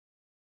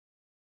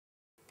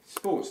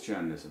Sports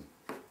journalism.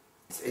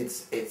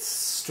 It's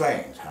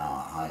strange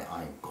how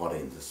I got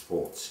into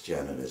sports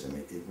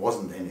journalism. It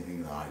wasn't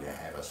anything that I'd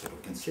ever sort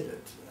of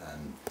considered.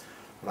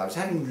 But I was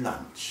having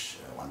lunch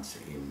once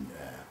in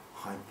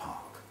Hyde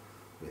Park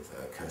with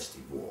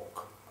Kirsty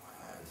Wark.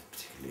 It was a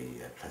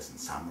particularly pleasant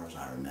summer, as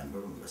I remember.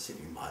 We were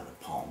sitting by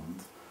the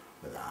pond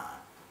with our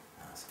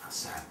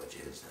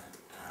sandwiches and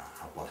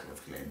our bottle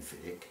of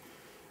Glenfiddich.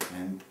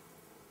 And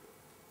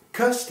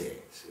Kirsty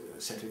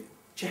said to me,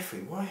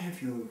 "Geoffrey, why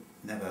have you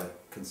never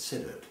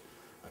considered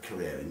a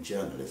career in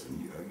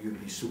journalism?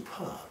 You'd be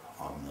superb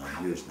on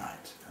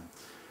Newsnight."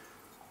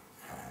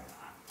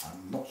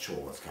 I'm not sure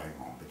what's going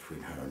on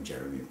between her and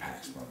Jeremy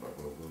Paxman, but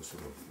we'll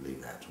sort of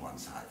leave that to one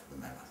side for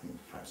the moment. I think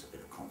perhaps a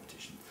bit of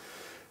competition.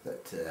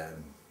 But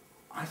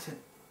I said,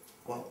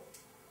 well,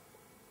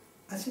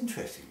 that's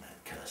interesting,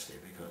 Kirsty,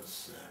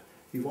 because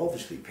you've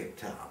obviously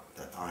picked up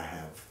that I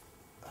have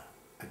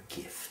a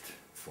gift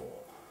for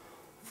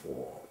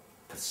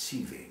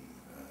perceiving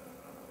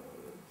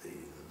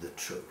the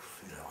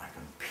truth. You know, I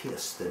can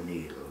pierce the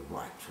needle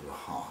right to the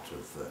heart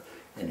of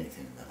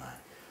anything that I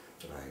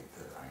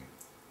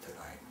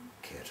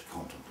care to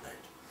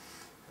contemplate.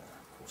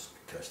 Of course,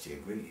 Kirsty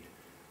agreed.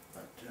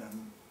 But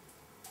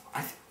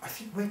I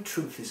think where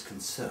truth is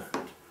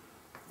concerned,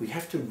 we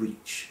have to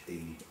reach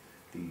the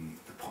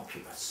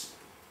populace.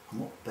 And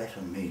what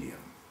better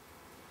medium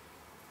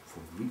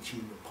for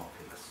reaching the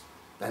populace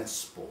than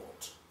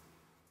sport?